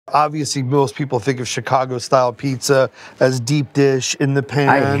Obviously, most people think of Chicago-style pizza as deep dish in the pan.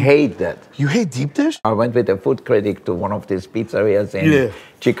 I hate that. You hate deep dish? I went with a food critic to one of these pizzerias in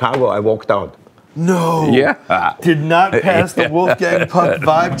Chicago. I walked out. No. Yeah. Did not pass the Wolfgang Puck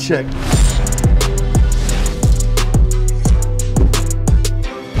vibe check.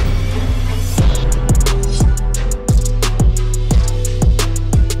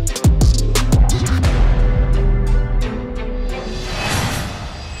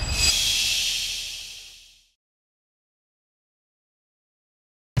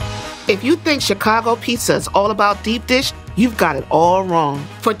 If you think Chicago pizza is all about deep dish, you've got it all wrong.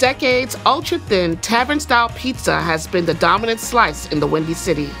 For decades, ultra-thin Tavern-Style pizza has been the dominant slice in the Windy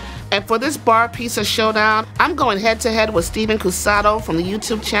City. And for this bar pizza showdown, I'm going head-to-head with Stephen Cusato from the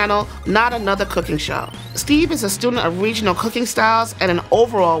YouTube channel Not Another Cooking Show. Steve is a student of regional cooking styles and an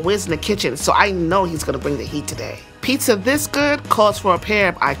overall whiz in the kitchen, so I know he's going to bring the heat today. Pizza this good calls for a pair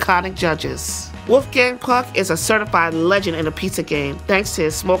of iconic judges. Wolfgang Puck is a certified legend in the pizza game thanks to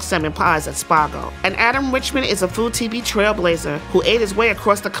his smoked salmon pies at Spago. And Adam Richman is a food TV trailblazer who ate his way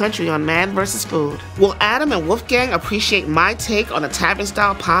across the country on Man vs. Food. Will Adam and Wolfgang appreciate my take on a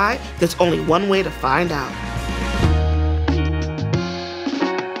Tavern-Style pie? There's only one way to find out.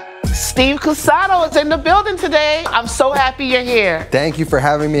 Steve Cusato is in the building today. I'm so happy you're here. Thank you for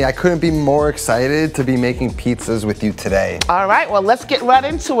having me. I couldn't be more excited to be making pizzas with you today. All right, well, let's get right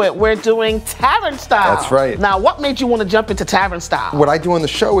into it. We're doing Tavern-Style. That's right. Now, what made you want to jump into Tavern-Style? What I do on the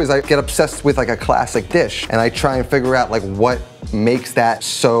show is I get obsessed with like a classic dish and I try and figure out like what makes that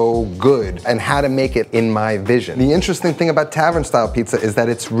so good and how to make it in my vision. The interesting thing about Tavern-Style pizza is that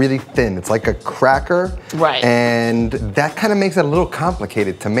it's really thin. It's like a cracker. Right. And that kind of makes it a little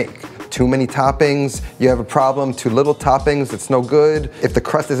complicated to make. Too many toppings, you have a problem. Too little toppings, it's no good. If the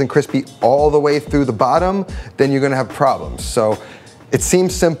crust isn't crispy all the way through the bottom, then you're gonna have problems. So it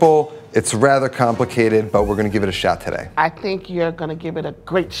seems simple, it's rather complicated, but we're gonna give it a shot today. I think you're gonna give it a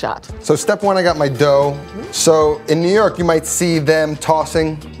great shot. So step one, I got my dough. So in New York, you might see them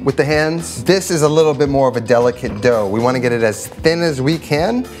tossing with the hands. This is a little bit more of a delicate dough. We wanna get it as thin as we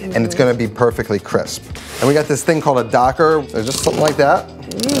can, and it's gonna be perfectly crisp. And we got this thing called a docker, so just something like that.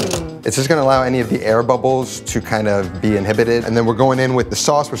 It's just gonna allow any of the air bubbles to kind of be inhibited. And then we're going in with the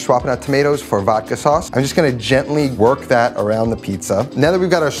sauce. We're swapping out tomatoes for vodka sauce. I'm just gonna gently work that around the pizza. Now that we've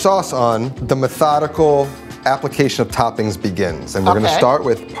got our sauce on, the methodical application of toppings begins. And we're gonna start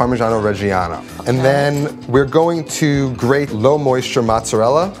with Parmigiano Reggiano. And then we're going to grate low moisture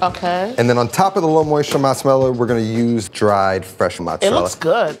mozzarella. Okay. And then on top of the low moisture mozzarella, we're gonna use dried fresh mozzarella. It looks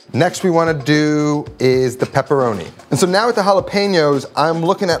good. Next we wanna do is the pepperoni. And so now with the jalapenos, I'm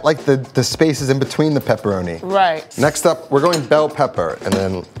looking at like the spaces in between the pepperoni. Right. Next up, we're going bell pepper. And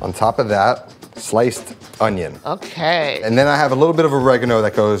then on top of that, sliced onion. Okay. And then I have a little bit of oregano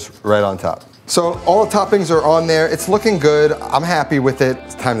that goes right on top. So all the toppings are on there. It's looking good. I'm happy with it.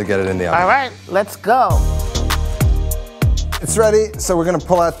 It's time to get it in the oven. All right, let's go. It's ready, so we're gonna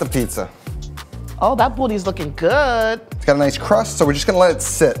pull out the pizza. Oh, that booty's looking good. It's got a nice crust, so we're just gonna let it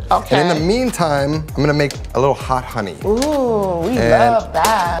sit. Okay. And in the meantime, I'm gonna make a little hot honey. Ooh, we love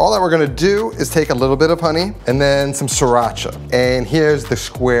that. All that we're gonna do is take a little bit of honey and then some sriracha. And here's the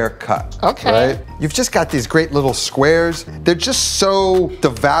square cut. Okay. Right? You've just got these great little squares. They're just so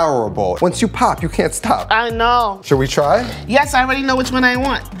devourable. Once you pop, you can't stop. I know. Should we try? Yes, I already know which one I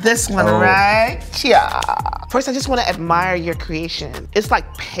want. This one, right? Yeah. First, I just want to admire your creation. It's like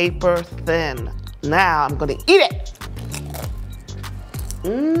paper thin. Now I'm gonna eat it.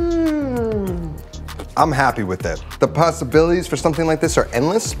 Mmm. I'm happy with it. The possibilities for something like this are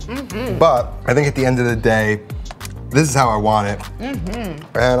endless, but I think at the end of the day, this is how I want it.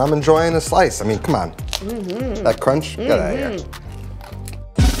 And I'm enjoying the slice. I mean, come on. That crunch, get out of here.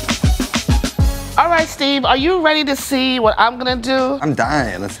 All right, Steve, are you ready to see what I'm gonna do? I'm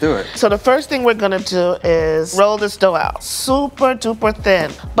dying, let's do it. So the first thing we're gonna do is roll this dough out. Super duper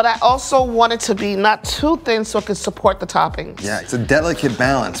thin. But I also want it to be not too thin so it can support the toppings. Yeah, it's a delicate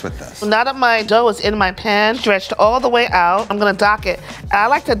balance with this. Now that my dough is in my pan, stretched all the way out, I'm gonna dock it. And I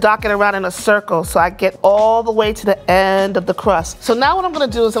like to dock it around in a circle so I get all the way to the end of the crust. So now what I'm gonna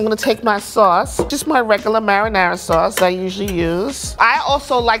do is I'm gonna take my sauce, just my regular marinara sauce I usually use. I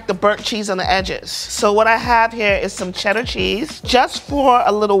also like the burnt cheese on the edges. So what I have here is some cheddar cheese, just for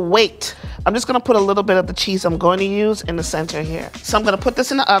a little weight. I'm just gonna put a little bit of the cheese I'm going to use in the center here. So I'm gonna put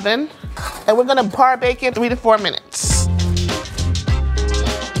this in the oven, and we're gonna bar bake it 3 to 4 minutes.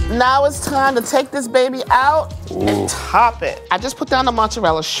 Now it's time to take this baby out and top it. I just put down the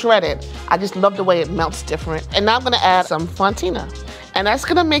mozzarella shredded. I just love the way it melts different. And now I'm gonna add some fontina. And that's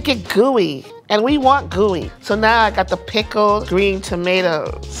gonna make it gooey And we want gooey. So now I got the pickled green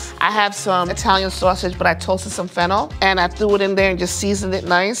tomatoes. I have some Italian sausage, but I toasted some fennel and I threw it in there and just seasoned it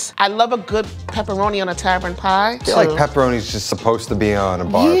nice. I love a good pepperoni on a tavern pie. I feel like pepperoni's just supposed to be on a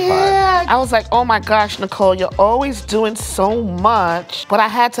bar pie. Yeah, I was like, oh my gosh, Nicole, you're always doing so much. But I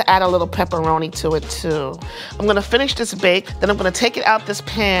had to add a little pepperoni to it too. I'm gonna finish this bake, then I'm gonna take it out this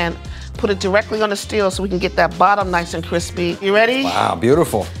pan, put it directly on the steel so we can get that bottom nice and crispy. You ready? Wow,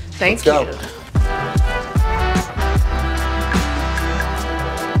 beautiful. Thank you. Let's go.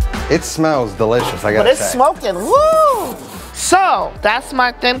 It smells delicious, I gotta say. But it's smoking, woo! So, that's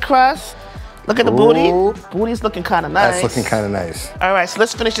my thin crust. Look at the booty. Booty's looking kind of nice. That's looking kind of nice. All right, so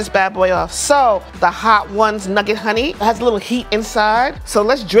let's finish this bad boy off. So, the Hot Ones nugget honey, it has a little heat inside. So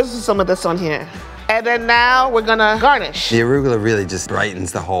let's drizzle some of this on here. And then now we're gonna garnish. The arugula really just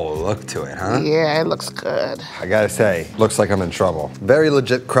brightens the whole look to it, huh? Yeah, it looks good. I gotta say, looks like I'm in trouble. Very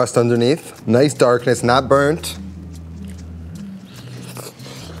legit crust underneath. Nice darkness, not burnt.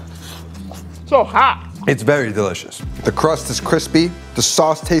 So hot. It's very delicious. The crust is crispy, the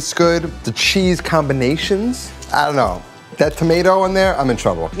sauce tastes good, the cheese combinations, I don't know. That tomato in there, I'm in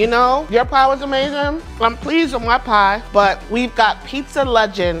trouble. You know, your pie was amazing. I'm pleased with my pie, but we've got pizza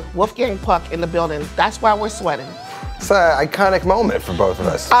legend Wolfgang Puck in the building. That's why we're sweating. It's an iconic moment for both of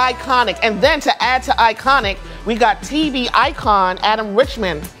us. Iconic. And then to add to iconic, we got TV icon Adam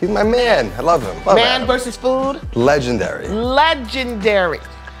Richman. He's my man, I love him. Love Man Adam. versus food. Legendary. Legendary.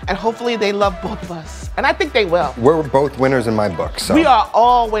 And hopefully they love both of us. And I think they will. We're both winners in my book, so. We are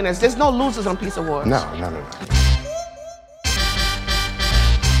all winners. There's no losers on Pizza Wars. No.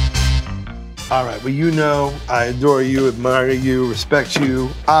 All right, well, you know, I adore you, admire you, respect you.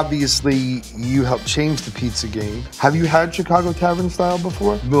 Obviously, you helped change the pizza game. Have you had Chicago Tavern-Style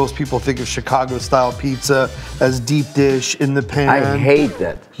before? Most people think of Chicago-style pizza as deep dish in the pan. I hate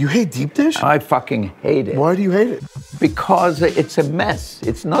that. You hate deep dish? I fucking hate it. Why do you hate it? Because it's a mess.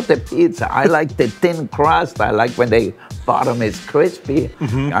 It's not a pizza. I like the thin crust. I like when the bottom is crispy.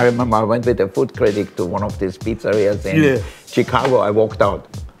 I remember I went with a food critic to one of these pizzerias in Chicago. I walked out.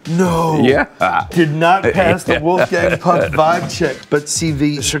 No. Yeah. Did not pass the Wolfgang Puck vibe check. But see,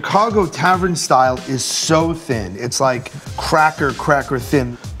 the Chicago Tavern-Style is so thin. It's like cracker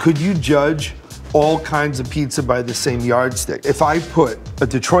thin. Could you judge all kinds of pizza by the same yardstick? If I put a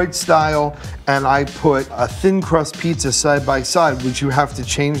Detroit style and I put a thin crust pizza side by side, would you have to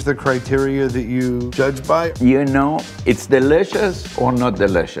change the criteria that you judge by? You know, it's delicious or not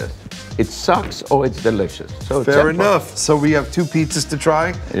delicious. It sucks or it's delicious. So Fair enough. So we have two pizzas to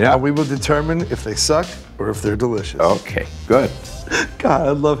try. Yeah. And we will determine if they suck or if they're delicious. Okay, good. God,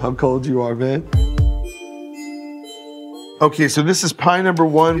 I love how cold you are, man. Okay, so this is pie number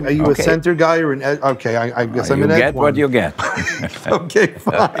one. Are you a center guy or an edge? Okay, I guess I'm an edge You get one. what you get. Okay,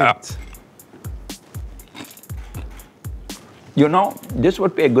 fine. You know, this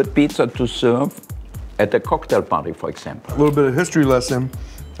would be a good pizza to serve at a cocktail party, for example. A little bit of history lesson.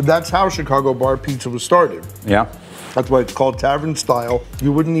 That's how Chicago bar pizza was started. Yeah. That's why it's called Tavern-Style.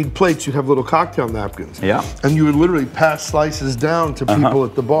 You wouldn't need plates, you'd have little cocktail napkins. Yeah. And you would literally pass slices down to people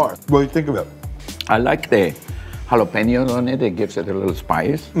at the bar. What do you think of it? I like the jalapeno on it. It gives it a little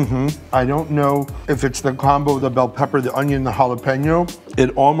spice. I don't know if it's the combo of the bell pepper, the onion, the jalapeno.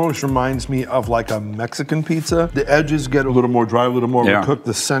 It almost reminds me of like a Mexican pizza. The edges get a little more dry, a little more cooked.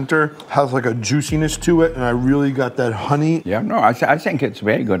 The center has like a juiciness to it, and I really got that honey. Yeah, no, I think it's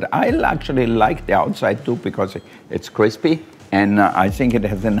very good. I actually like the outside too because it's crispy, and I think it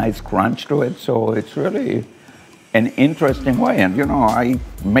has a nice crunch to it, so it's really an interesting way. And you know, I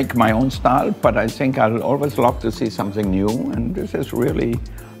make my own style, but I think I'll always love to see something new, and this is really,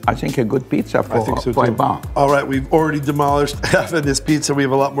 I think, a good pizza for a bar. All right, we've already demolished half of this pizza. We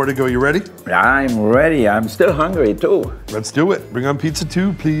have a lot more to go. You ready? I'm ready. I'm still hungry too. Let's do it. Bring on pizza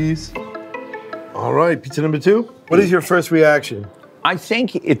two, please. All right, pizza number two. What is your first reaction? I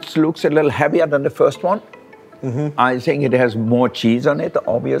think it looks a little heavier than the first one. I think it has more cheese on it,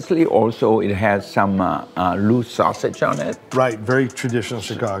 obviously. Also, it has some loose sausage on it. Right, very traditional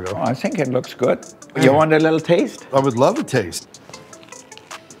Chicago. I think it looks good. You want a little taste? I would love a taste.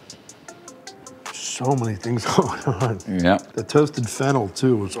 So many things going on. Yeah. The toasted fennel,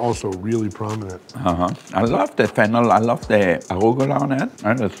 too, is also really prominent. I love the fennel. I love the arugula on it.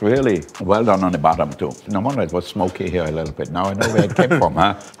 And it's really well done on the bottom, too. No wonder it was smoky here a little bit. Now I know where it came from,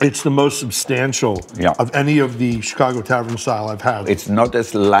 huh? It's the most substantial of any of the Chicago Tavern-Style I've had. It's not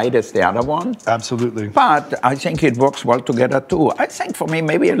as light as the other one. Absolutely. But I think it works well together, too. I think for me,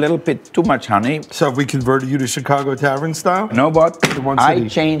 maybe a little bit too much honey. So if we converted you to Chicago Tavern-Style? You know what? one I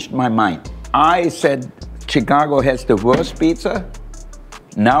changed my mind. I said Chicago has the worst pizza,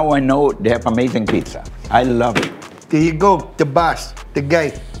 Now I know they have amazing pizza. I love it. There you go, the boss, the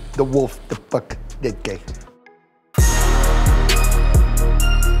guy, the wolf, the fuck, that guy.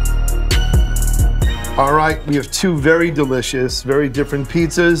 All right, we have two very delicious, very different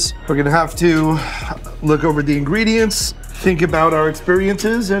pizzas. We're gonna have to look over the ingredients, think about our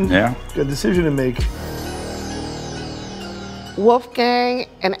experiences, and get a decision to make. Wolfgang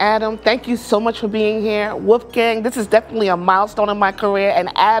and Adam, thank you so much for being here. Wolfgang, this is definitely a milestone in my career,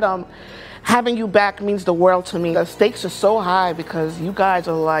 and Adam, having you back means the world to me. The stakes are so high because you guys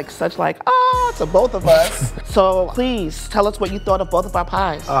are like such to both of us. So please tell us what you thought of both of our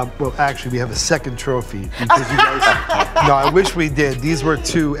pies. Well, actually, we have a second trophy because you guys. No, I wish we did. These were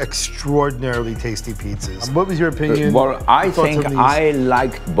two extraordinarily tasty pizzas. What was your opinion? Well, I think I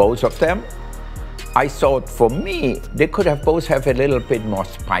liked both of them. I thought for me, they could have both have a little bit more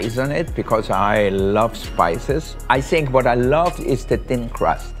spice on it because I love spices. I think what I loved is the thin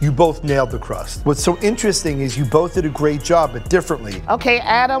crust. You both nailed the crust. What's so interesting is you both did a great job, but differently. Okay,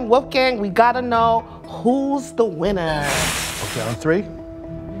 Adam, Wolfgang, we gotta know who's the winner. Okay, on 3.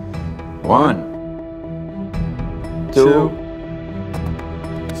 1, 2,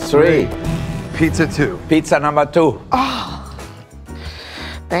 3. Pizza 2. Pizza number 2.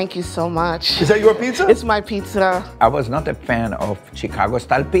 Thank you so much. Is that your pizza? It's my pizza. I was not a fan of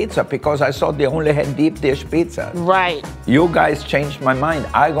Chicago-style pizza because I thought they only had deep dish pizza. Right. You guys changed my mind.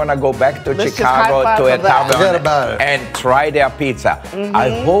 I'm gonna go back to Let's Chicago to a tavern and try their pizza. I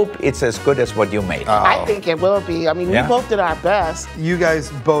hope it's as good as what you made. I think it will be. I mean, we both did our best. You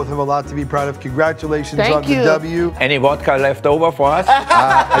guys both have a lot to be proud of. Congratulations on you. the W. Any vodka left over for us?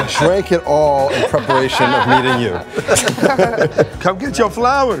 I drank it all in preparation of meeting you. Come get your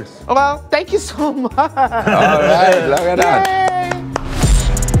flowers. Well, thank you so much. All right, look at that.